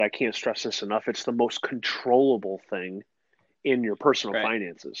I can't stress this enough. It's the most controllable thing in your personal Right.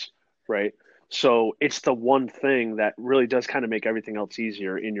 finances, right? So it's the one thing that really does kind of make everything else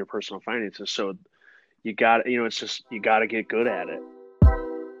easier in your personal finances. So you got, it's just, you got to get good at it.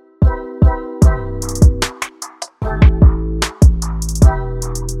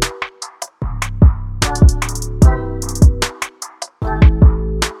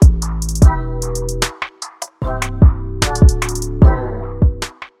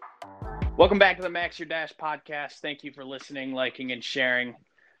 Welcome back to the Max Your Dash podcast. Thank you for listening, liking, and sharing.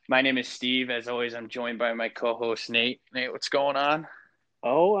 My name is Steve. As always, I'm joined by my co-host, Nate. Nate, what's going on?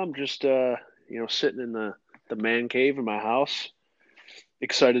 Oh, I'm just, sitting in the man cave in my house,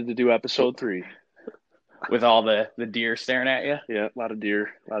 excited to do episode 3. With all the deer staring at you? Yeah, a lot of deer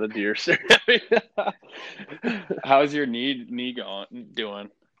staring at me. How's your knee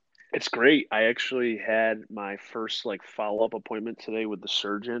doing? It's great. I actually had my first follow-up appointment today with the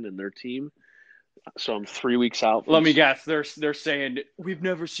surgeon and their team. So I'm 3 weeks out from Let me guess. They're saying we've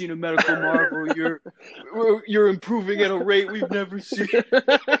never seen a medical marvel. You're improving at a rate we've never seen.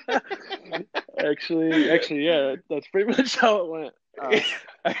 Actually, yeah, that's pretty much how it went.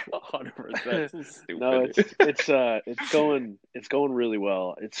 100%. Stupid. No, it's going really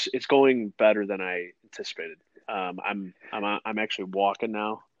well. It's going better than I anticipated. I'm actually walking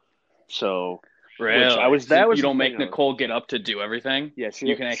now. So, Really? which I was So that was you the don't make thing. Nicole get up to do everything? Yeah,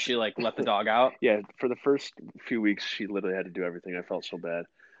 You can actually let the dog out? Yeah, for the first few weeks, she literally had to do everything. I felt so bad.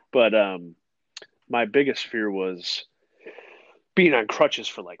 But my biggest fear was being on crutches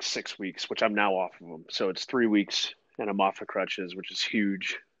for 6 weeks, which I'm now off of them. So it's 3 weeks and I'm off of crutches, which is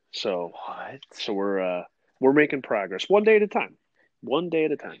huge. So What? so we're making progress one day at a time. One day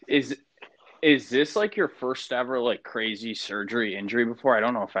at a time. Is this your first ever crazy surgery injury before? I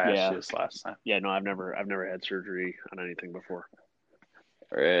don't know if I asked Yeah. you this last time. Yeah, no, I've never had surgery on anything before.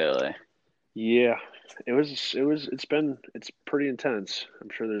 Really? Yeah, it's pretty intense. I'm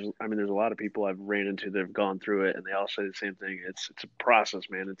sure there's a lot of people I've ran into that have gone through it and they all say the same thing. It's a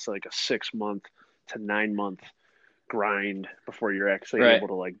process, man. It's like a 6 month to 9 month grind before you're actually Right.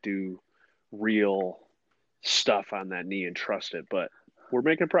 able to do real stuff on that knee and trust it. But we're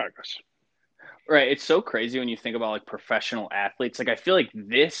making progress. Right. It's so crazy when you think about professional athletes. I feel like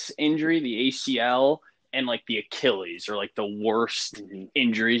this injury, the ACL and the Achilles are the worst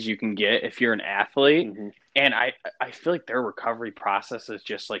injuries you can get if you're an athlete. Mm-hmm. And I feel like their recovery process is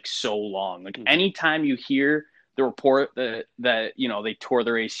just so long. Anytime you hear the report that they tore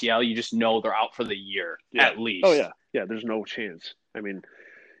their ACL, you just know they're out for the year at least. Oh yeah. Yeah, there's no chance. I mean,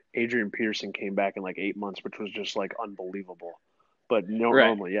 Adrian Peterson came back in 8 months, which was just unbelievable. But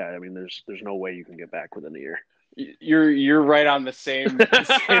normally, yeah, I mean, there's no way you can get back within a year. You're right on the same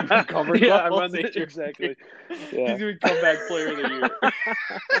recovery yeah, level. I'm exactly. Yeah. He's doing comeback player of the year.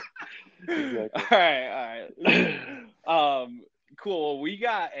 Exactly. All right. Cool.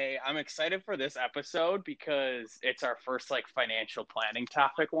 I'm excited for this episode because it's our first financial planning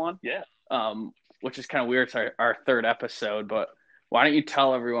topic one. Yeah. Which is kind of weird. It's our third episode, but why don't you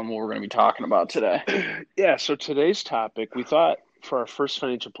tell everyone what we're going to be talking about today? Yeah. So today's topic, we thought for our first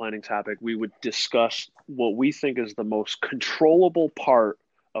financial planning topic, we would discuss what we think is the most controllable part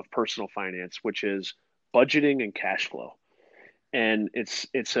of personal finance, which is budgeting and cash flow. And it's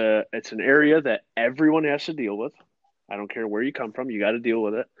an area that everyone has to deal with. I don't care where you come from, you got to deal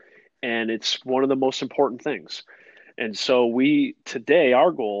with it. And it's one of the most important things. And so today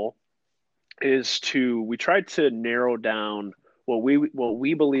our goal is we tried to narrow down what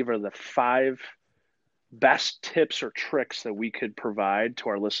we believe are the 5 best tips or tricks that we could provide to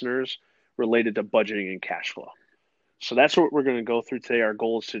our listeners related to budgeting and cash flow. So that's what we're going to go through today. Our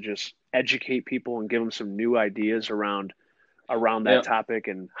goal is to just educate people and give them some new ideas around that topic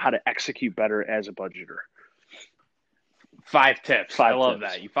and how to execute better as a budgeter. 5 tips. I love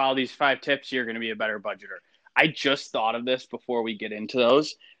that. You follow these 5 tips, you're going to be a better budgeter. I just thought of this before we get into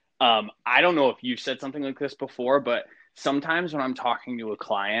those. I don't know if you've said something like this before, but sometimes when I'm talking to a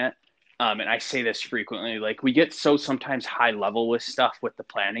client, and I say this frequently, we get so sometimes high level with stuff with the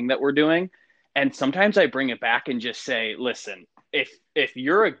planning that we're doing. And sometimes I bring it back and just say, listen, if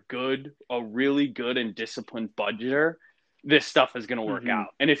you're a really good and disciplined budgeter, this stuff is going to work out.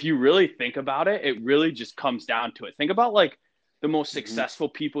 And if you really think about it, it really just comes down to it. Think about the most successful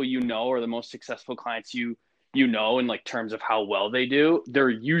people or the most successful clients you know in terms of how well they do. They're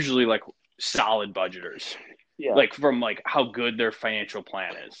usually solid budgeters. Yeah. From how good their financial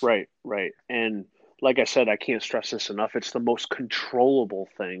plan is. Right. And like I said, I can't stress this enough. It's the most controllable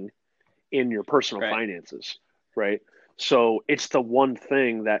thing in your personal finances, right? So it's the one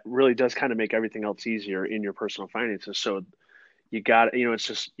thing that really does kind of make everything else easier in your personal finances. So it's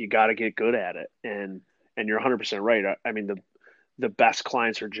just, you got to get good at it. And you're 100% right. I mean, the best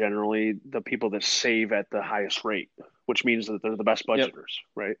clients are generally the people that save at the highest rate, which means that they're the best Yep. budgeters,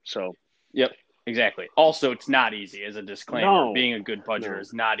 right? So, Yep. Exactly. Also, it's not easy as a disclaimer. no, Being a good budgeter no.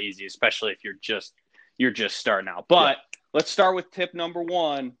 is not easy, especially if you're just starting out. Yeah. But let's start with tip number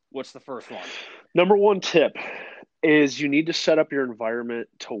one. What's the first one? Number one tip is you need to set up your environment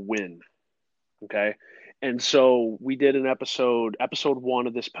to win. Okay. And so we did an episode one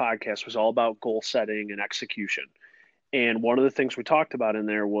of this podcast was all about goal setting and execution. And one of the things we talked about in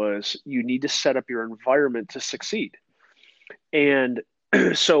there was you need to set up your environment to succeed. And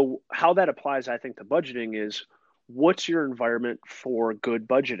so, how that applies, I think, to budgeting is what's your environment for good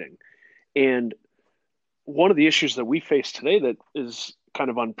budgeting? And one of the issues that we face today that is kind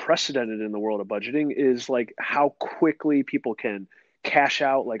of unprecedented in the world of budgeting is like how quickly people can cash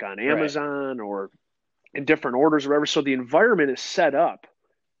out, like on Right. Amazon or in different orders or whatever. So, the environment is set up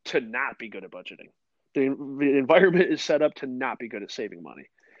to not be good at budgeting. The environment is set up to not be good at saving money.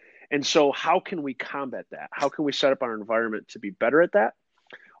 And so, how can we combat that? How can we set up our environment to be better at that?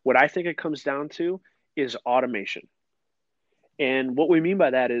 What I think it comes down to is automation. And what we mean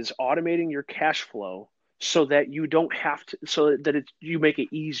by that is automating your cash flow so that you don't have to, so that you make it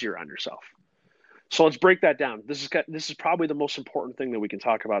easier on yourself. So let's break that down. This is probably the most important thing that we can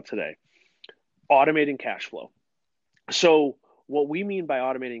talk about today. Automating cash flow. So what we mean by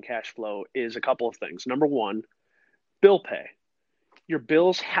automating cash flow is a couple of things. Number one, bill pay. Your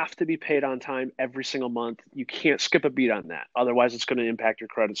bills have to be paid on time every single month. You can't skip a beat on that. Otherwise, it's going to impact your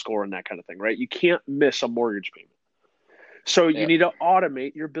credit score and that kind of thing, right? You can't miss a mortgage payment. So you Yep. need to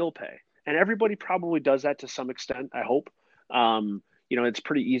automate your bill pay. And everybody probably does that to some extent, I hope. It's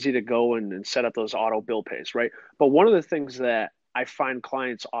pretty easy to go and set up those auto bill pays, right? But one of the things that I find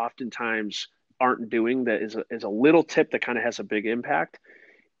clients oftentimes aren't doing that is a little tip that kind of has a big impact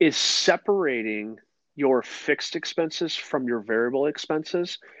is separating your fixed expenses from your variable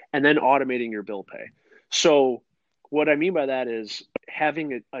expenses and then automating your bill pay. So, what I mean by that is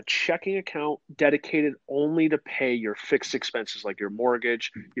having a checking account dedicated only to pay your fixed expenses like your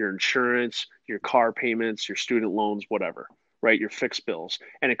mortgage, your insurance, your car payments, your student loans, whatever, right? Your fixed bills.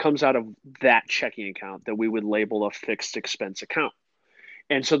 And it comes out of that checking account that we would label a fixed expense account.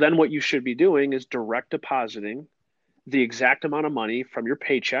 And so then what you should be doing is direct depositing the exact amount of money from your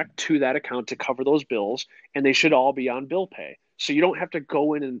paycheck to that account to cover those bills, and they should all be on bill pay. So you don't have to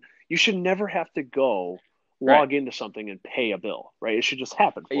go in and you should never have to go Right. log into something and pay a bill, right? It should just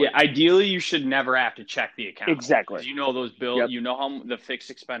happen for Yeah. you. Ideally, you should never have to check the account Exactly. because you know those bills. Yep. You know how the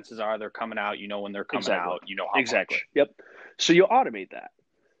fixed expenses are. They're coming out. You know when they're coming Exactly. out. You know how Exactly. much. Yep. So you automate that,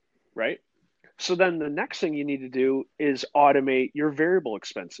 right? So then the next thing you need to do is automate your variable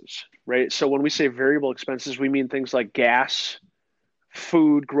expenses, right? So when we say variable expenses, we mean things like gas,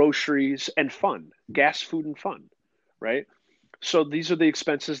 food, groceries, and fun. Gas, food, and fun, right? So these are the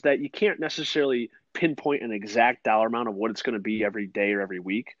expenses that you can't necessarily pinpoint an exact dollar amount of what it's going to be every day or every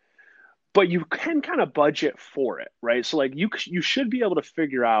week, but you can kind of budget for it, right? So like you should be able to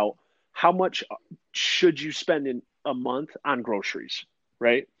figure out how much should you spend in a month on groceries,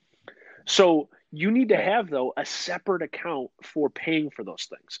 right? So you need to Right. have though a separate account for paying for those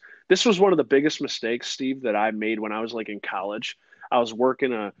things. This was one of the biggest mistakes, Steve, that I made when I was like in college. I was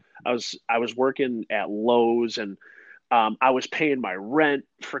working a I was working at Lowe's and I was paying my rent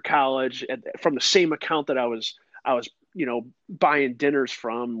for college from the same account that I was buying dinners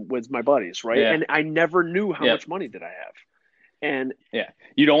from with my buddies, right? Yeah. And I never knew how Yep. much money did I have. And Yeah.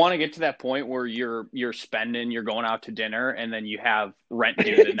 You don't want to get to that point where you're spending, you're going out to dinner, and then you have rent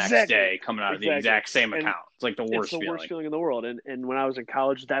due the next exactly, day coming out of the exactly. exact same And account. It's like the it's worst the worst feeling. feeling in the world. And when I was in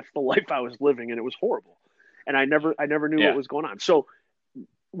college, that's the life I was living, and it was horrible. And I never knew what Yeah. was going on. So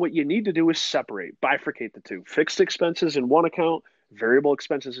what you need to do is separate, bifurcate the two. Fixed expenses in one account, variable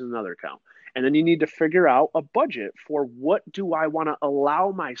expenses in another account. And then you need to figure out a budget for what do I want to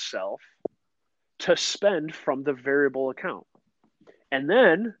allow myself to spend from the variable account. And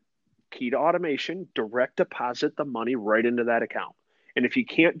then, key to automation, direct deposit the money right into that account. And if you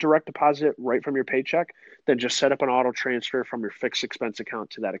can't direct deposit right from your paycheck, then just set up an auto transfer from your fixed expense account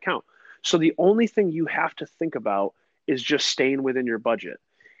to that account. So the only thing you have to think about is just staying within your budget.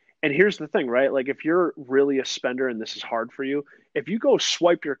 And here's the thing, right? Like if you're really a spender and this is hard for you, if you go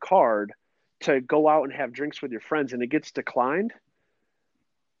swipe your card to go out and have drinks with your friends and it gets declined,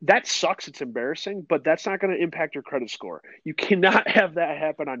 that sucks. It's embarrassing, but that's not going to impact your credit score. You cannot have that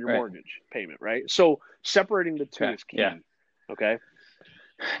happen on your Right. mortgage payment, right? So separating the two Okay. is Yeah. key. Okay.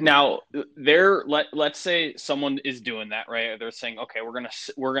 Now, let's say someone is doing that, right? They're saying, okay,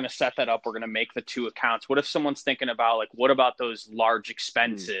 we're gonna set that up. We're gonna make the two accounts. What if someone's thinking about like, what about those large Hmm.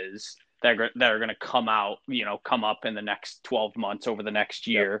 expenses that are gonna come up in the next 12 months over the next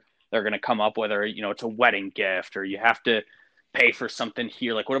Yep. year? They're gonna come up whether it's a wedding gift or you have to pay for something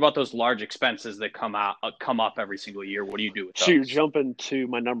here. Like, what about those large expenses that come up every single year? What do you do with So you're those? jumping to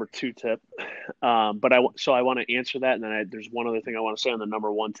my number two tip, so I want to answer that, and then there's one other thing I want to say on the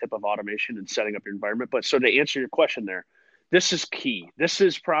number one tip of automation and setting up your environment. But so to answer your question there, this is key. This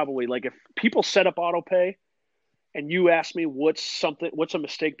is probably like if people set up auto pay and you ask me what's a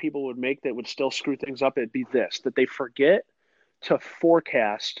mistake people would make that would still screw things up, it'd be this, that they forget to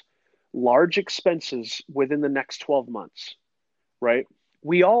forecast large expenses within the next 12 months, right?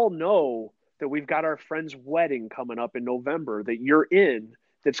 We all know that we've got our friend's wedding coming up in November that you're in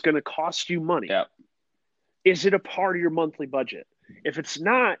that's going to cost you money. Yeah. Is it a part of your monthly budget? If it's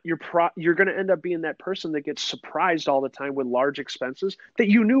not, you're going to end up being that person that gets surprised all the time with large expenses that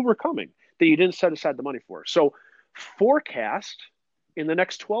you knew were coming, that you didn't set aside the money for. So forecast in the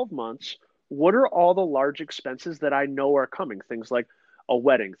next 12 months, what are all the large expenses that I know are coming? Things like a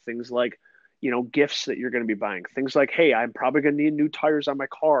wedding, things like gifts that you're going to be buying, things like, hey, I'm probably going to need new tires on my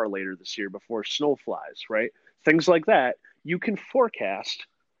car later this year before snow flies, right? Things like that you can forecast.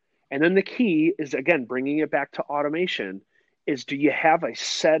 And then the key is, again, bringing it back to automation, is do you have a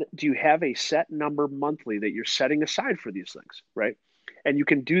set number monthly that you're setting aside for these things, right? And you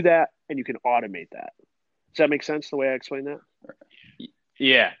can do that and you can automate that. Does that make sense the way I explain that?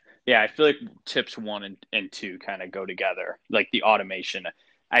 Yeah. Yeah. I feel like tips one and two kind of go together, like the automation.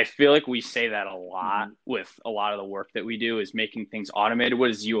 I feel like we say that a lot Mm-hmm. with a lot of the work that we do is making things automated. What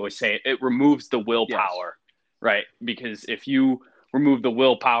does you always say? It removes the Yes. willpower, right? Because if you remove the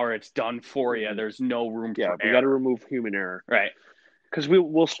willpower, it's done for you. Mm-hmm. There's no room Yeah, for we got to error, remove human error right? because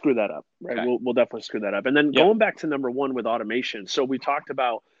we'll screw that up, right? Okay. We'll definitely screw that up. And then Yep. going back to number one with automation. So we talked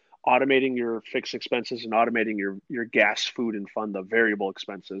about automating your fixed expenses and automating your gas, food, and fun, the variable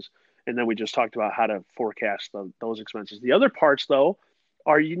expenses. And then we just talked about how to forecast those expenses. The other parts, though,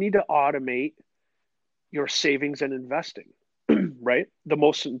 are you need to automate your savings and investing, right? The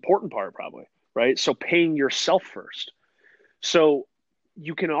most important part, probably, right? So paying yourself first. So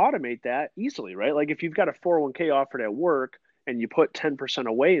you can automate that easily, right? Like if you've got a 401k offered at work and you put 10%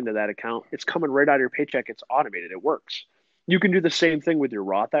 away into that account, it's coming right out of your paycheck. It's automated. It works. You can do the same thing with your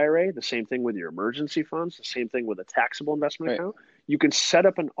Roth IRA, the same thing with your emergency funds, the same thing with a taxable investment Right. account. You can set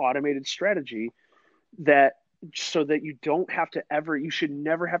up an automated strategy that so that you should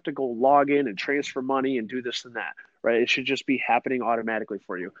never have to go log in and transfer money and do this and that, right? It should just be happening automatically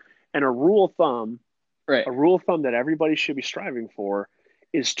for you. And Right. a rule of thumb that everybody should be striving for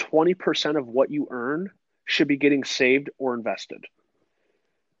is 20% of what you earn should be getting saved or invested,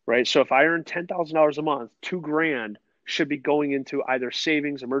 right? So if I earn $10,000 a month, 2 grand should be going into either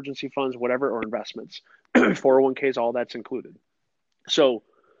savings, emergency funds, whatever, or investments. 401ks, all that's included. So,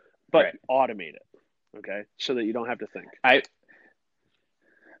 but Right. automate it, okay? So that you don't have to think. I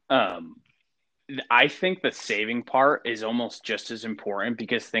um I think the saving part is almost just as important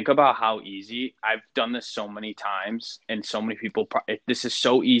because think about how easy I've done this so many times, and so many people. This is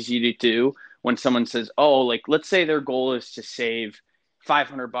so easy to do when someone says, "Oh, like let's say their goal is to save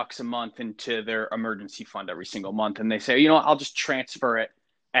 $500 a month into their emergency fund every single month," and they say, I'll just transfer it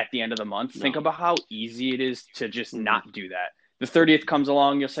at the end of the month." Think No. about how easy it is to just Mm-hmm. not do that. The 30th comes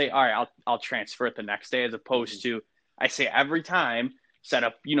along, you'll say, "All right, I'll transfer it the next day," as Mm-hmm. opposed to I say every time set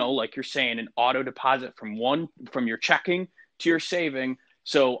up, like you're saying, an auto deposit from your checking to your saving.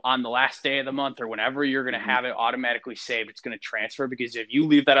 So on the last day of the month or whenever you're going to Mm-hmm. have it automatically saved, it's going to transfer because if you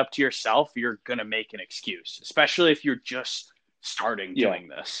leave that up to yourself, you're going to make an excuse, especially if you're just starting Yeah, doing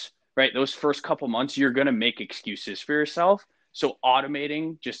this, right? Those first couple months, you're going to make excuses for yourself. So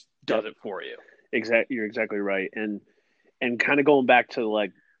automating just yep. does it for you. You're exactly right. And kind of going back to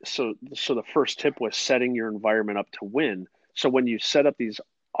like so the first tip was setting your environment up to win. So when you set up these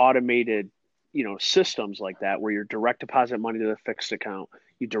automated, systems like that where you direct deposit money to the fixed account,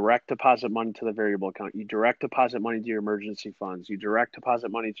 you direct deposit money to the variable account, you direct deposit money to your emergency funds, you direct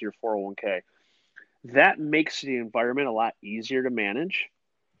deposit money to your 401k, that makes the environment a lot easier to manage.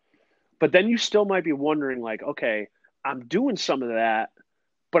 But then you still might be wondering like, okay, I'm doing some of that,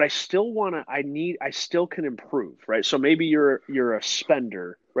 but I still can improve, right? So maybe you're a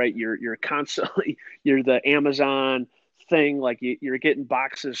spender, right? You're constantly you're the Amazon thing, like you're getting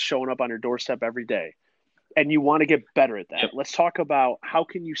boxes showing up on your doorstep every day, and you want to get better at that. Yep. Let's talk about how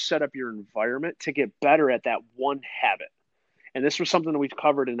can you set up your environment to get better at that one habit. And this was something that we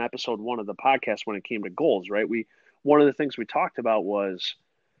covered in episode 1 of the podcast when it came to goals, right? One of the things we talked about was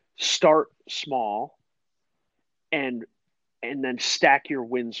start small, and then stack your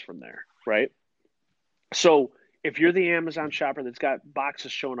wins from there, right? So if you're the Amazon shopper that's got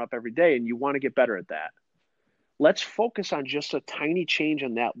boxes showing up every day and you want to get better at that, let's focus on just a tiny change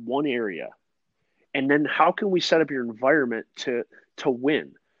in that one area. And then how can we set up your environment to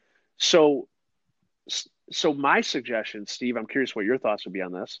win? So so my suggestion, Steve, I'm curious what your thoughts would be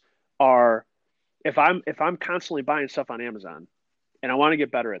on this, are if I'm constantly buying stuff on Amazon and I want to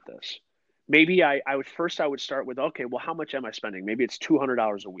get better at this, maybe I would start with, okay, well, how much am I spending? Maybe it's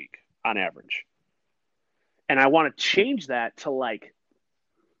 $200 a week on average. And I want to change that to like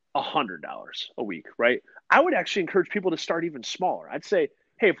 $100 a week, right? I would actually encourage people to start even smaller. I'd say,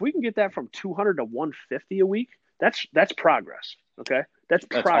 hey, if we can get that from 200 to 150 a week, that's progress. Okay, that's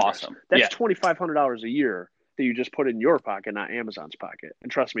progress. Awesome. That's Yeah. $2,500 a year that you just put in your pocket, not Amazon's pocket.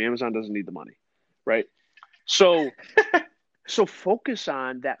 And trust me, Amazon doesn't need the money, right? So so focus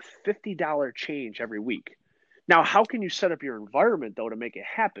on that $50 change every week. Now, how can you set up your environment though to make it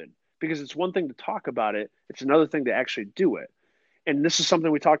happen? Because it's one thing to talk about it, it's another thing to actually do it. And this is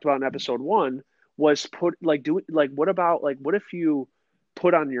something we talked about in episode 1, was put like do like what about like what if you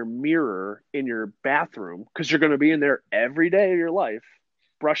put on your mirror in your bathroom, because you're going to be in there every day of your life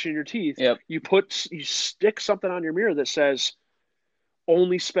brushing your teeth. Yep. You stick something on your mirror that says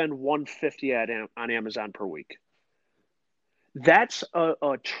only spend 150 on Amazon per week. That's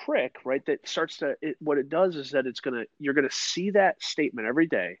a trick, right? That starts to what it does is that you're gonna see that statement every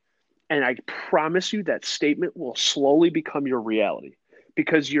day, and I promise you that statement will slowly become your reality,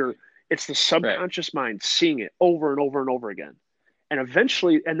 because it's the Right. subconscious mind seeing it over and over and over again, and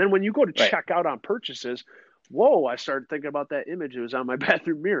eventually, and then when you go to Right. check out on purchases, whoa! I started thinking about that image. It was on my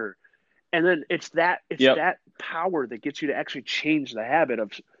bathroom mirror, and then it's Yep. that power that gets you to actually change the habit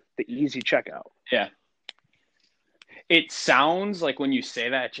of the easy checkout. Yeah. It sounds like when you say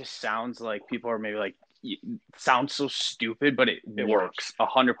that, it just sounds like people are maybe like, sounds so stupid, but it It works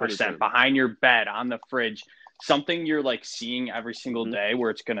works, 100% 100%. behind your bed, on the fridge, something you're like seeing every single Mm-hmm. day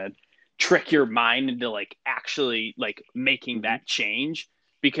where it's going to trick your mind into like actually like making Mm-hmm. that change,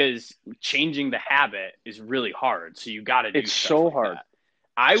 because changing the habit is really hard. So you got to do It's stuff so like hard. that.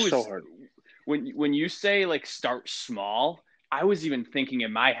 I So was hard. when you say like start small, I was even thinking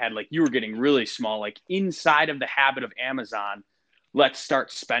in my head like you were getting really small, like inside of the habit of Amazon. Let's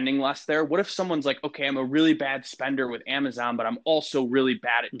start spending less there. What if someone's like, okay, I'm a really bad spender with Amazon, but I'm also really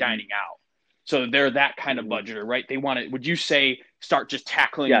bad at Mm-hmm. dining out. So they're that kind of Mm-hmm. budgeter, right? They want to, would you say start just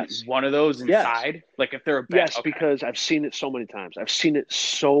tackling Yes. one of those Yes. inside? Like if they're a bad, Yes, okay. because I've seen it so many times. I've seen it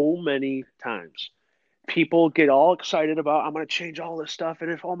so many times. People get all excited about, I'm going to change all this stuff.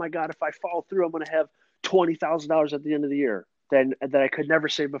 And if, oh my God, if I follow through, I'm going to have $20,000 at the end of the year then that I could never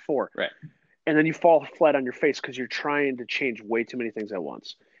save before. Right. And then you fall flat on your face because you're trying to change way too many things at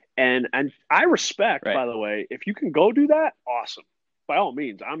once. And I respect, Right. by the way, if you can go do that, awesome. By all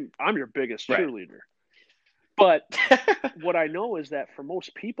means, I'm your biggest Right. cheerleader. But what I know is that for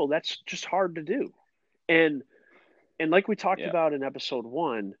most people, that's just hard to do. And like we talked Yeah. about in episode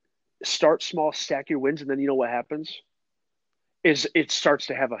 1, start small, stack your wins, and then you know what happens is it starts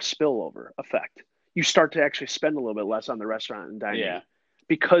to have a spillover effect. You start to actually spend a little bit less on the restaurant and dining Yeah.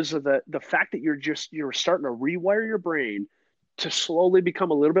 because of the fact that you're starting to rewire your brain to slowly become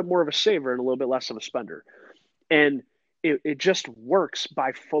a little bit more of a saver and a little bit less of a spender. And it just works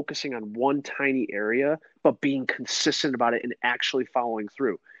by focusing on one tiny area, but being consistent about it and actually following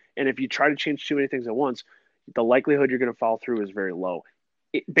through. And if you try to change too many things at once, the likelihood you're going to follow through is very low,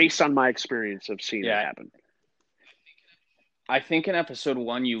 based on my experience of seeing it Yeah. happen. I think in episode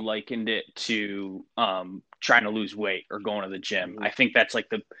 1 you likened it to trying to lose weight or going to the gym. Mm-hmm. I think that's like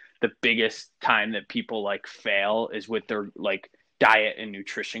the biggest time that people like fail is with their like diet and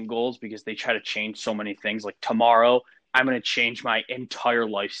nutrition goals, because they try to change so many things. Like tomorrow, I'm going to change my entire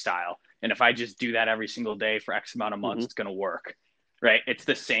lifestyle, and if I just do that every single day for X amount of months, Mm-hmm. it's going to work. Right? It's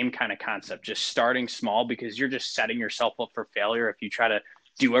the same kind of concept, just starting small, because you're just setting yourself up for failure if you try to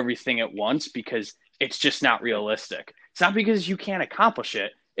do everything at once, because it's just not Yep. realistic. It's not because you can't accomplish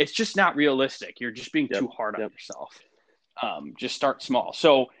it. It's just not realistic. You're just being Yep. too hard on Yep. yourself. Just start small.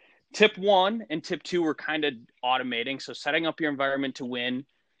 So tip 1 and tip 2 were kind of automating. So setting up your environment to win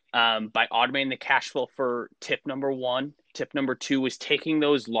by automating the cash flow for tip number 1. Tip number 2 was taking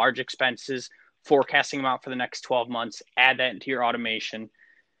those large expenses, forecasting them out for the next 12 months, add that into your automation.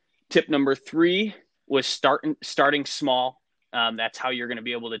 Tip number 3 was starting small. That's how you're going to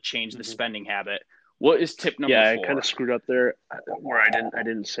be able to change the Mm-hmm. spending habit. What is tip number Yeah, 4? I kind of screwed up there where I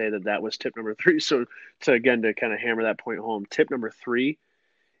didn't say that was tip number 3. So to again to kind of hammer that point home, tip number 3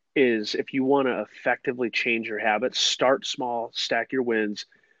 is if you want to effectively change your habits, start small, stack your wins,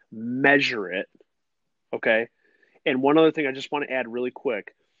 measure it. Okay. And one other thing I just want to add really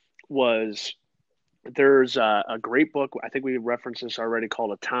quick was there's a great book. I think we referenced this already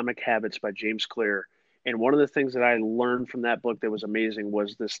called Atomic Habits by James Clear. And one of the things that I learned from that book that was amazing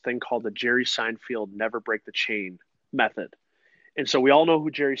was this thing called the Jerry Seinfeld never break the chain method. And so we all know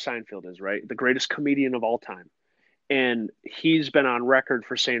who Jerry Seinfeld is, right? The greatest comedian of all time. And he's been on record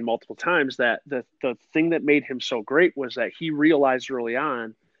for saying multiple times that the thing that made him so great was that he realized early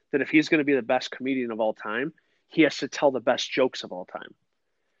on that if he's going to be the best comedian of all time, he has to tell the best jokes of all time.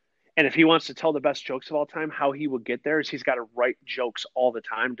 And if he wants to tell the best jokes of all time, how he will get there is he's got to write jokes all the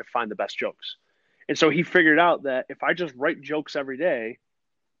time to find the best jokes. And so he figured out that if I just write jokes every day,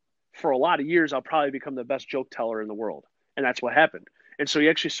 for a lot of years, I'll probably become the best joke teller in the world. And that's what happened. And so he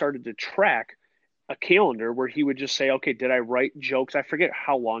actually started to track a calendar where he would just say, okay, did I write jokes? I forget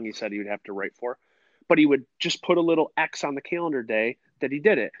how long he said he would have to write for, but he would just put a little X on the calendar day that he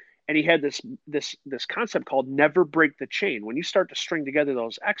did it. And he had this concept called never break the chain. When you start to string together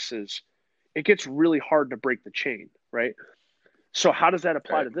those X's, it gets really hard to break the chain, right? So how does that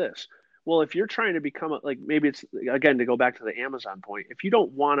apply Right. to this? Well, if you're trying to become like maybe it's again to go back to the Amazon point, if you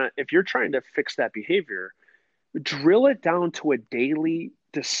don't want to, if you're trying to fix that behavior, drill it down to a daily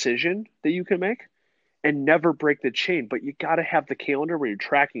decision that you can make and never break the chain. But you got to have the calendar where you're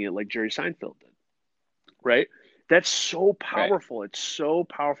tracking it like Jerry Seinfeld did, right? That's so Right. powerful. It's so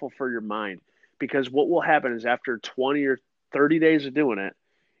powerful for your mind because what will happen is after 20 or 30 days of doing it,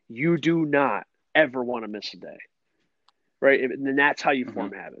 you do not ever want to miss a day, right? And then that's how you Mm-hmm.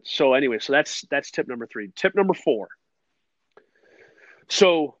 form habits. So anyway, so that's tip number 3. Tip number 4.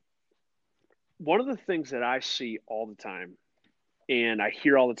 So one of the things that I see all the time and I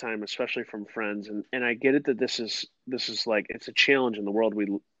hear all the time, especially from friends, and I get it that this is like it's a challenge in the world we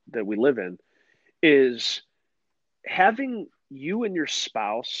live in, is having you and your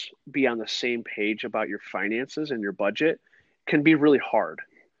spouse be on the same page about your finances and your budget can be really hard.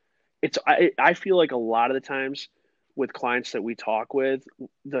 I feel like a lot of the times with clients that we talk with,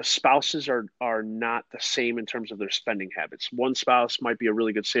 the spouses are not the same in terms of their spending habits. One spouse might be a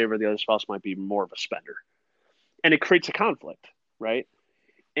really good saver, the other spouse might be more of a spender. And it creates a conflict, right?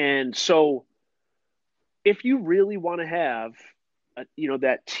 And so if you really want to have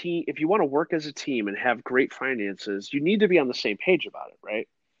that team, if you want to work as a team and have great finances, you need to be on the same page about it, right?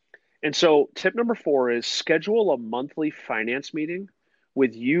 And so tip number 4 is schedule a monthly finance meeting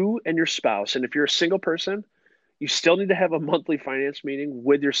with you and your spouse. And if you're a single person, you still need to have a monthly finance meeting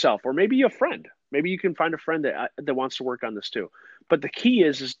with yourself, or maybe a friend. Maybe you can find a friend that wants to work on this too. But the key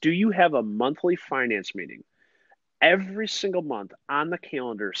is do you have a monthly finance meeting every single month on the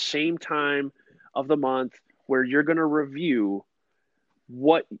calendar, same time of the month, where you're going to review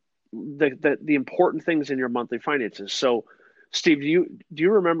what the important things in your monthly finances. So, Steve, do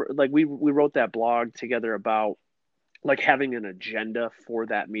you remember like we wrote that blog together about like having an agenda for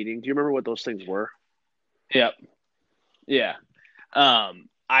that meeting? Do you remember what those things were? Yep. Yeah.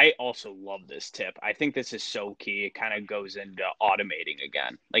 I also love this tip. I think this is so key. It kind of goes into automating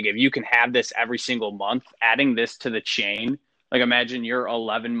again. Like if you can have this every single month, adding this to the chain, like imagine you're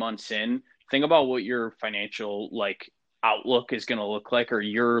 11 months in, think about what your financial like outlook is going to look like or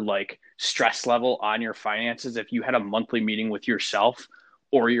your like stress level on your finances if you had a monthly meeting with yourself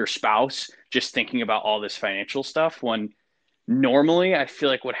or your spouse just thinking about all this financial stuff when normally I feel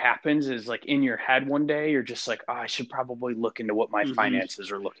like what happens is like in your head one day you're just like, oh, I should probably look into what my Mm-hmm.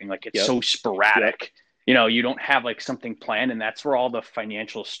 finances are looking like. It's Yep. so Yep. sporadic. You don't have like something planned, and that's where all the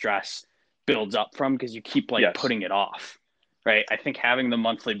financial stress builds up from because you keep like Yes. putting it off. Right. I think having the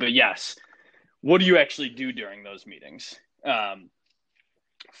monthly, but yes, what do you actually do during those meetings?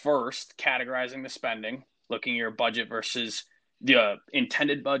 First, categorizing the spending, looking at your budget versus the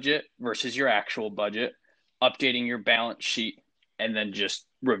intended budget versus your actual budget, updating your balance sheet, and then just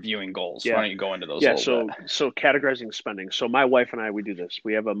reviewing goals. Why Yeah. don't you go into those a Yeah. little bit? So categorizing spending. So my wife and I we do this.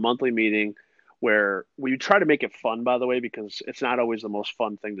 We have a monthly meeting where we try to make it fun, by the way, because it's not always the most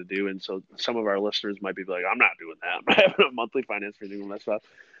fun thing to do. And so some of our listeners might be like, I'm not doing that. I'm not having a monthly finance meeting with that stuff.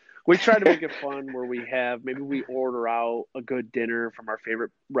 We try to make it fun where maybe we order out a good dinner from our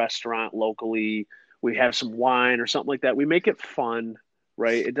favorite restaurant locally. We have some wine or something like that. We make it fun,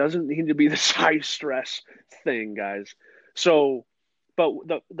 right? It doesn't need to be this high stress thing, guys. So, but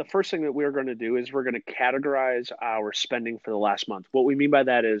the first thing that we're going to do is we're going to categorize our spending for the last month. What we mean by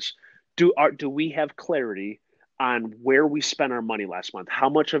that is do we have clarity on where we spent our money last month? How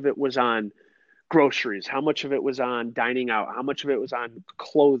much of it was on groceries, how much of it was on dining out, how much of it was on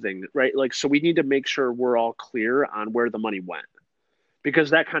clothing, right? Like, so we need to make sure we're all clear on where the money went.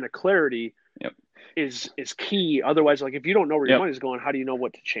 because that kind of clarity Yep. is key. Otherwise, like if you don't know where your Yep. money's going, how do you know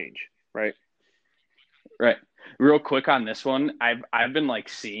what to change? Right. Right. Real quick on this one, I've been like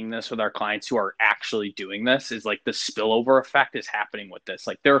seeing this with our clients who are actually doing this is like the spillover effect is happening with this.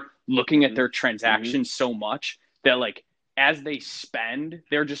 Like they're looking at Mm-hmm. their Mm-hmm. transactions so much that like as they spend,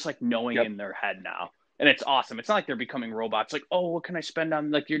 they're just like knowing Yep. in their head now. And it's awesome. It's not like they're becoming robots. Like, oh, what can I spend on?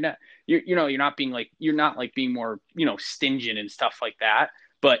 Like, you're not being like, you're not like being more, stingent and stuff like that.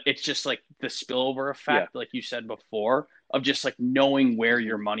 But it's just like the spillover Yeah. effect, like you said before, of just like knowing where Mm-hmm.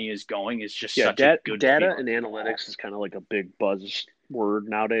 your money is going is just Yeah. such a good Data feeling. and analytics is kind of like a big buzz word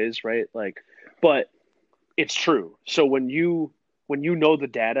nowadays, right? Like, but it's true. So when you know the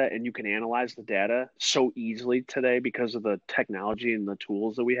data and you can analyze the data so easily today because of the technology and the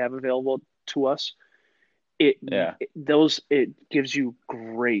tools that we have available to us, it Yeah. it gives you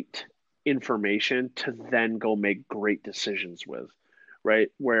great information to then go make great decisions with,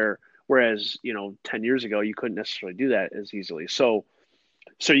 right? Whereas 10 years ago you couldn't necessarily do that as easily. So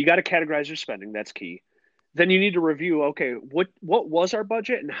you got to categorize your spending, that's key. Then you need to review, okay, what was our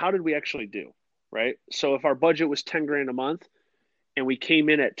budget and how did we actually do, right? So if our budget was 10 grand a month and we came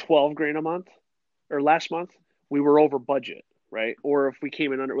in at 12 grand a month or last month, we were over budget, right? Or if we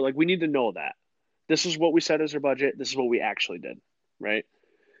came in under, we're like, we need to know that. This is what we set as our budget. This is what we actually did, right?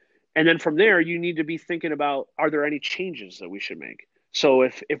 And then from there, you need to be thinking about, are there any changes that we should make? So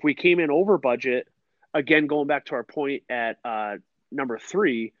if we came in over budget, again, going back to our point at number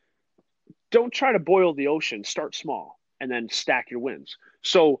three, don't try to boil the ocean. Start small and then stack your wins.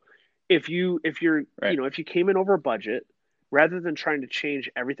 So Right. if you came in over budget, rather than trying to change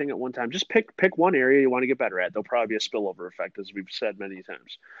everything at one time, just pick one area you want to get better at. There'll probably be a spillover effect, as we've said many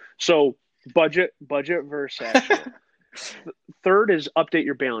times. So budget versus actual. Third is update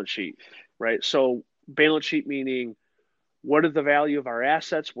your balance sheet, right? So balance sheet meaning what is the value of our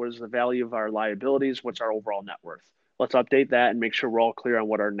assets? What is the value of our liabilities? What's our overall net worth? Let's update that and make sure we're all clear on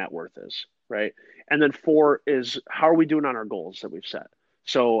what our net worth is, right? And then four is how are we doing on our goals that we've set?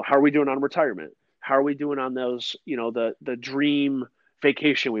 So how are we doing on retirement? How are we doing on those, the dream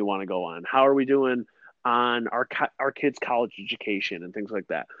vacation we want to go on? How are we doing on our kids' college education and things like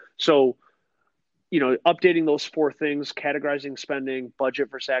that? So updating those four things, categorizing spending, budget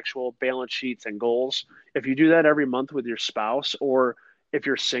versus actual, balance sheets, and goals. If you do that every month with your spouse, or if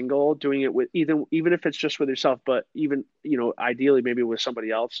you're single, doing it with even if it's just with yourself, but even ideally maybe with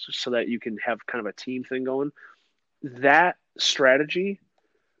somebody else, so that you can have kind of a team thing going. That strategy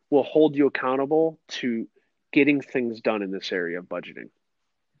will hold you accountable to getting things done in this area of budgeting.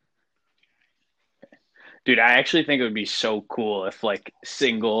 Dude, I actually think it would be so cool if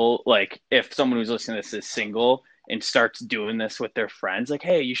if someone who's listening to this is single and starts doing this with their friends, like,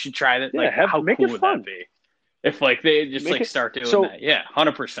 hey, you should try that. Yeah, Like, have how make cool it would that fun. be? If like they just Make like it start doing so. that. Yeah,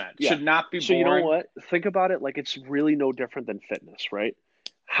 100%. Yeah. Should not be So you know boring. what? Think about it like it's really no different than fitness, right?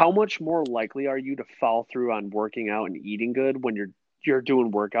 How much more likely are you to follow through on working out and eating good when you're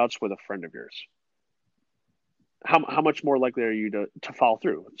doing workouts with a friend of yours? How much more likely are you to follow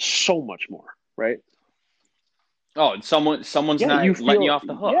through? So much more, right? Oh, and someone's Yeah, you not letting you feel off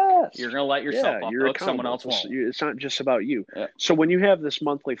the hook. yes. You're gonna let yourself Yeah, off the you're hook. Someone accountable. else won't. It's not just about you. Yeah, So when you have this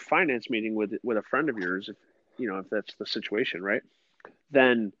monthly finance meeting with a friend of yours, if that's the situation, right?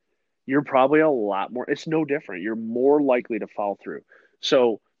 Then you're probably a lot more. It's no different. You're more likely to follow through.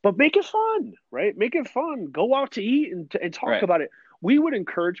 So, but make it fun, right? Make it fun. Go out to eat and talk right. about it. We would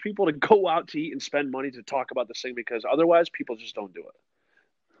encourage people to go out to eat and spend money to talk about this thing because otherwise people just don't do it.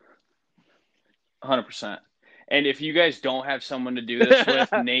 100%. And if you guys don't have someone to do this with,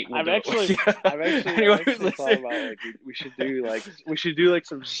 Nate will I've do it with actually, you. I've Anyone who's actually thought listening. about like we should do like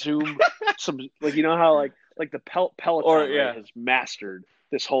some Zoom, some like how like the Or Peloton, right, yeah, has mastered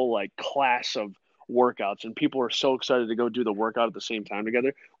this whole like class of workouts, and people are so excited to go do the workout at the same time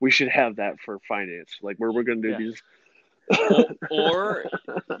together. We should have that for finance, like where we're going to do yeah. these. Or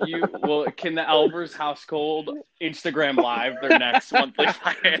can the Elvers household Instagram live their next monthly We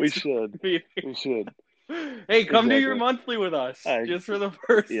finance should, meeting? we should Hey, come do your exactly. monthly with us I just for the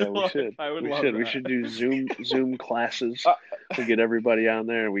first Yeah, we one. should. I would We love should. We that. should do Zoom classes. Uh, We get everybody on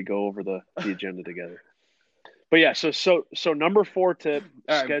there and we go over the agenda together. But yeah, so number four tip,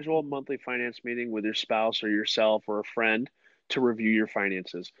 all right. schedule a monthly finance meeting with your spouse or yourself or a friend to review your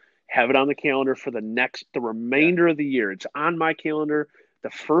finances. Have it on the calendar for the Yeah. remainder of the year. It's on my calendar the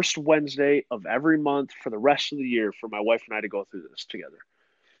first Wednesday of every month for the rest of the year for my wife and I to go through this together.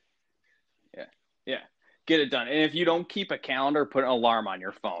 Yeah. Yeah. Get it done. And if you don't keep a calendar, put an alarm on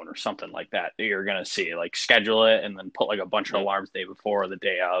your phone or something like that you're going to see. Like schedule it and then put like a bunch of Yep. alarms the day before or the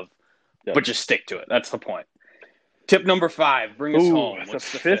day of. Yep. But just stick to it. That's the point. Tip number 5, bring us Ooh, home. the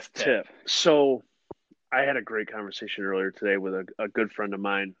What's the fifth fifth tip? tip. So I had a great conversation earlier today with a good friend of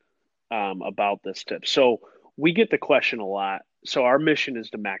mine about this tip. So we get the question a lot. So our mission is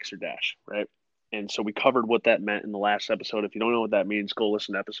to max your dash, right? And so we covered what that meant in the last episode. If you don't know what that means, go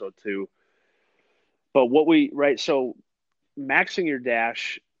listen to episode 2. But right? So maxing your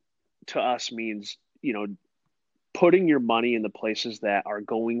dash to us means, putting your money in the places that are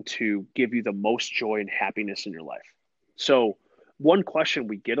going to give you the most joy and happiness in your life. So one question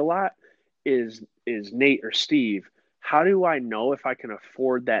we get a lot is Nate or Steve, how do I know if I can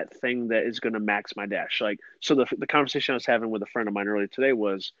afford that thing that is going to max my dash? Like, so the conversation I was having with a friend of mine earlier today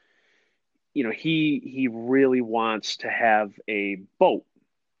was, he really wants to have a boat.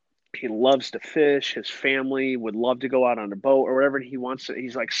 He loves to fish. His family would love to go out on a boat or whatever. He wants to,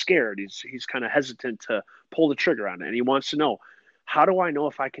 he's like scared. He's kind of hesitant to pull the trigger on it. And he wants to know, how do I know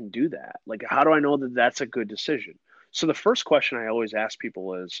if I can do that? Like, how do I know that that's a good decision? So the first question I always ask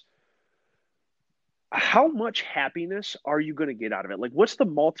people is, how much happiness are you going to get out of it? Like, what's the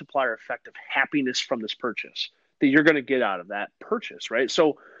multiplier effect of happiness from this purchase that you're going to get out of that purchase, right?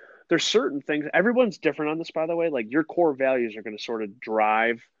 So there's certain things, everyone's different on this, by the way. Like, your core values are going to sort of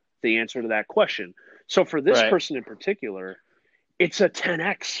drive the answer to that question. So for this Right. person in particular, it's a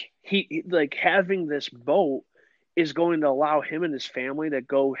 10x. Like, having this boat is going to allow him and his family to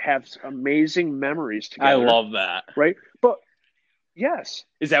go have amazing memories I together, love that. right? But yes,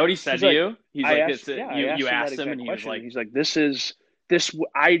 Is that what he said he's to like, you? He's like, it's I you asked him that asked him exact and he was question. like, He's like, this.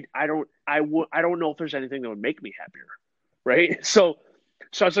 I don't know if there's anything that would make me happier, right? So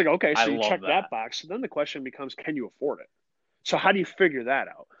I was like, okay, I so you love check that that. box. So then the question becomes, can you afford it? So how do you figure that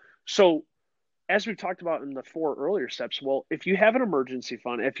out? So as we talked about in the 4 earlier steps, well, if you have an emergency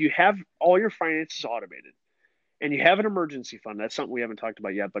fund, if you have all your finances automated, and you have an emergency fund, that's something we haven't talked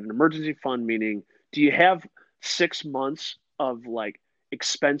about yet, but an emergency fund meaning, do you have 6 months of like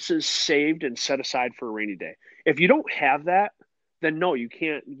expenses saved and set aside for a rainy day? If you don't have that, then no, you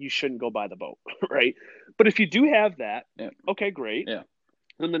shouldn't go buy the boat, right? But if you do have that, Yeah. okay, great. Yeah.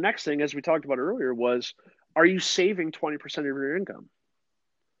 Then the next thing, as we talked about earlier, was, are you saving 20% of your income?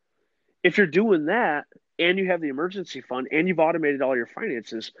 If you're doing that and you have the emergency fund and you've automated all your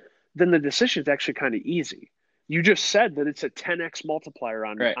finances, then the decision is actually kind of easy. You just said that it's a 10x multiplier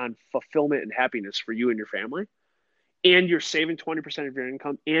on Right. fulfillment and happiness for you and your family, and you're saving 20% of your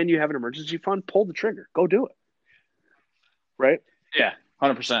income and you have an emergency fund. Pull the trigger, go do it, right? Yeah.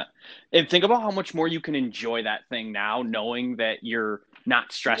 100%. And think about how much more you can enjoy that thing now, knowing that you're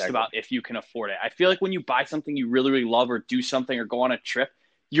not stressed Exactly. about if you can afford it. I feel like when you buy something you really, really love or do something or go on a trip,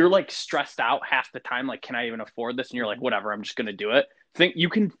 you're like stressed out half the time. Like, can I even afford this? And you're like, Mm-hmm. whatever, I'm just going to do it. Think you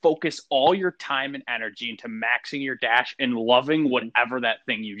can focus all your time and energy into maxing your dash and loving Mm-hmm. whatever that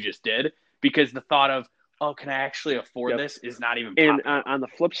thing you just did, because the thought of, oh, can I actually afford Yep. this is not even And popping up. on the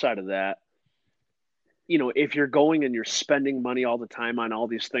flip side of that, if you're going and you're spending money all the time on all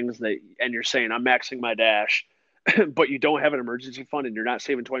these things and you're saying, I'm maxing my dash, but you don't have an emergency fund and you're not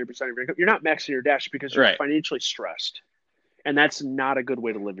saving 20% of your income, you're not maxing your dash because you're Right. financially stressed. And that's not a good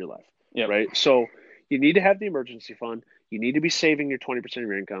way to live your life, Yep. right? So you need to have the emergency fund. You need to be saving your 20% of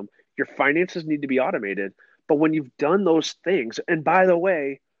your income. Your finances need to be automated. But when you've done those things, and by the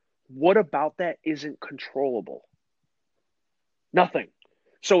way, what about that isn't controllable? Nothing.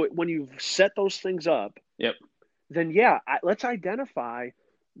 So when you've set those things up, Yep. then yeah, let's identify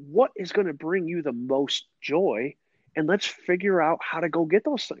what is going to bring you the most joy, and let's figure out how to go get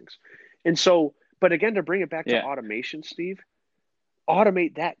those things. And so, but again, to bring it back to Yeah. automation, Steve,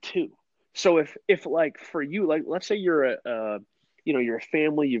 automate that too. So if like for you, like let's say you're a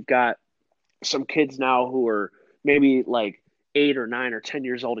family, you've got some kids now who are maybe like 8 or 9 or 10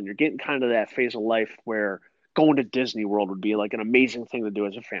 years old, and you're getting kind of that phase of life where going to Disney World would be like an amazing thing to do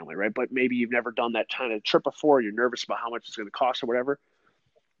as a family, right? But maybe you've never done that kind of trip before, you're nervous about how much it's going to cost or whatever.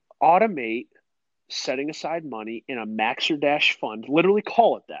 Automate setting aside money in a Max or Dash fund, literally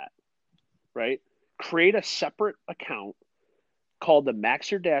call it that, right? Create a separate account called the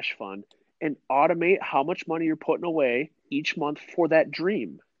Max or Dash Fund and automate how much money you're putting away each month for that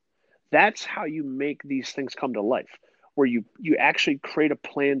dream. That's how you make these things come to life, where you actually create a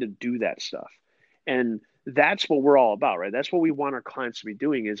plan to do that stuff. And that's what we're all about, right? That's what we want our clients to be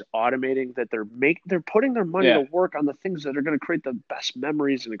doing, is automating that they're putting their money to Yeah. work on the things that are going to create the best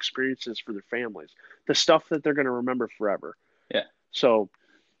memories and experiences for their families, the stuff that they're going to remember forever. Yeah. So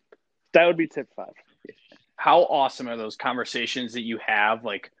that would be tip 5. How awesome are those conversations that you have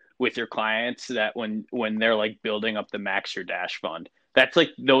like with your clients, that when they're like building up the Max or Dash fund? That's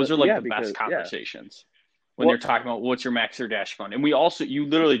like, those are like Yeah, the best because yeah. conversations when they're Well, talking about what's your Max or Dash fund. And we also, you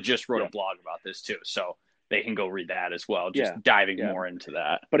literally just wrote a yeah. blog about this too. So they can go read that as well, Yeah, just diving yeah. more into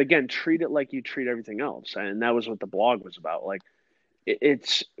that. But again, treat it like you treat everything else, and that was what the blog was about. Like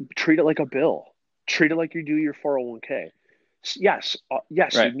it's treat it like a bill. Treat it like you do your 401k. Yes,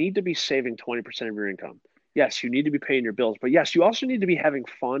 yes, you Right, need to be saving 20% of your income. Yes, you need to be paying your bills, but yes, you also need to be having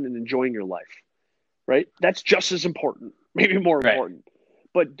fun and enjoying your life, right? That's just as important, maybe more right. important.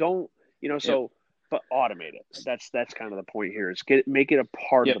 But don't, Yep. but automate it. That's kind of the point here is make it a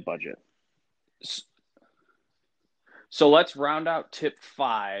part of Yep. the budget. So let's round out tip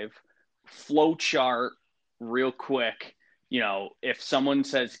 5, flow chart real quick. If someone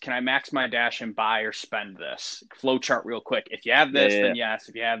says, "Can I max my dash and buy or spend this?" Flow chart real quick. If you have Yeah, this, yeah, yeah. then yes.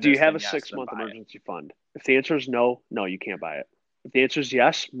 If you have Do you this, have then a yes, six then month buy it. emergency fund? If the answer is no, no, you can't buy it. If the answer is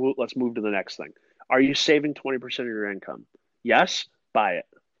yes, let's move to the next thing. Are you saving 20% of your income? Yes, buy it.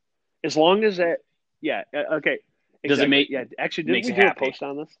 As long as it, yeah, okay, Does it exactly. Yeah, actually, didn't makes we you do a happy? post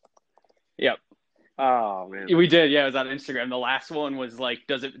on this? Yep. Oh man, We did, yeah. It was on Instagram. The last one was like,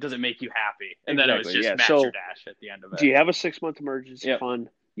 "Does it make you happy?" And then it was exactly. just Yeah. match your So, dash at the end of do it. you have a 6 month emergency Yep. fund?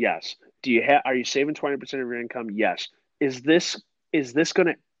 Yes. Do you have? Are you saving 20% of your income? Yes. Is this going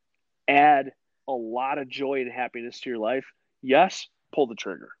to add a lot of joy and happiness to your life? Yes. Pull the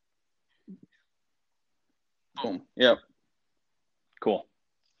trigger. Boom. Yep. Cool.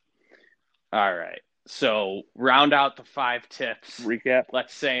 All right. So round out the 5 tips. Recap.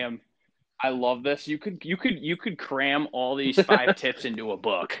 Let's say them. I love this. You could cram all these 5 tips into a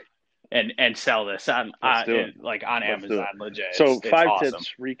book and sell this on Let's do it. like on Let's do Amazon. it. Legit, So, it's five awesome.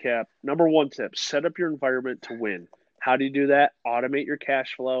 tips, recap. Number one tip, set up your environment to win. How do you do that? Automate your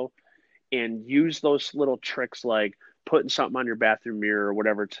cash flow and use those little tricks like putting something on your bathroom mirror or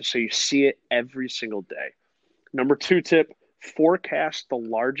whatever so you see it every single day. Number two tip, forecast the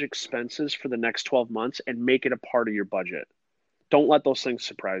large expenses for the next 12 months and make it a part of your budget. Don't let those things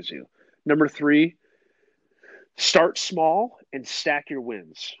surprise you. Number three, start small and stack your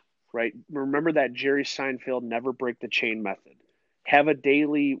wins, right? Remember that Jerry Seinfeld never break the chain method. Have a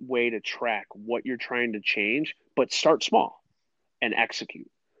daily way to track what you're trying to change, but start small and execute.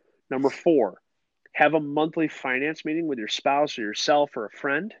 Number four, have a monthly finance meeting with your spouse or yourself or a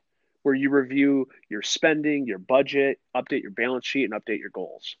friend where you review your spending, your budget, update your balance sheet, and update your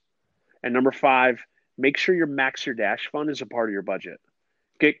goals. And number five, make sure your Max Your Dash fund is a part of your budget.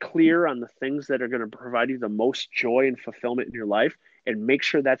 Get clear on the things that are going to provide you the most joy and fulfillment in your life and make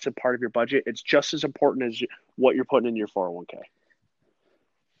sure that's a part of your budget. It's just as important as what you're putting in your 401k.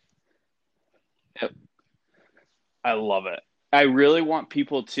 Yep. I love it. I really want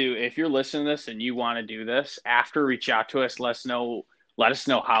people to, if you're listening to this and you want to do this, after reach out to us, let us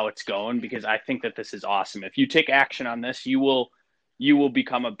know how it's going because I think that this is awesome. If you take action on this, you will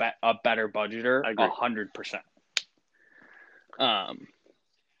become a better budgeter I agree. 100%.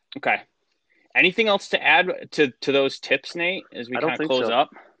 Okay. Anything else to add to those tips, Nate, as we I don't kind of think close so. up?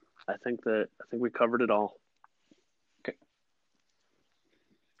 I think we covered it all. Okay.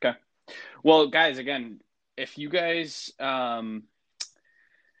 Okay. Well, guys, again, if you guys are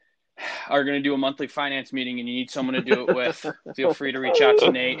going to do a monthly finance meeting and you need someone to do it with, feel free to reach out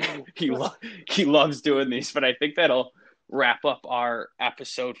to Nate. He loves doing these, but I think that'll wrap up our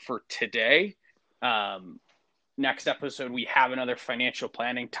episode for today. Next episode, we have another financial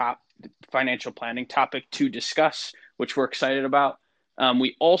planning topic to discuss, which we're excited about.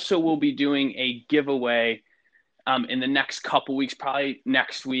 We also will be doing a giveaway in the next couple weeks, probably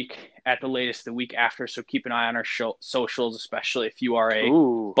next week at the latest, the week after. So keep an eye on our socials, especially if you are a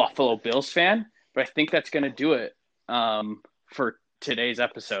Ooh. Buffalo Bills fan. But I think that's going to do it for today's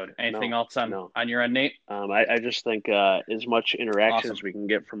episode. Anything else on your end, Nate? I just think as much interaction Awesome. as we can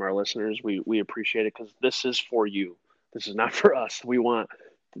get from our listeners, we appreciate it because this is for you. This is not for us. We want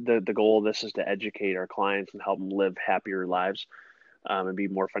the goal of this is to educate our clients and help them live happier lives and be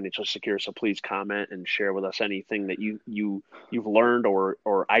more financially secure. So please comment and share with us anything that you've learned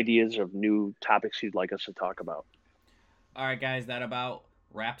or ideas of new topics you'd like us to talk about. All right, guys, that about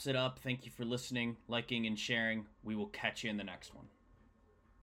wraps it up. Thank you for listening, liking, and sharing. We will catch you in the next one.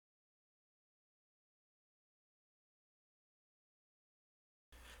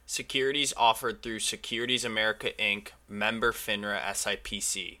 Securities offered through Securities America Inc., member FINRA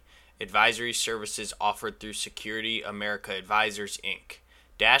SIPC. Advisory services offered through Security America Advisors Inc.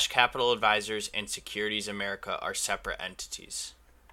 Dash Capital Advisors and Securities America are separate entities.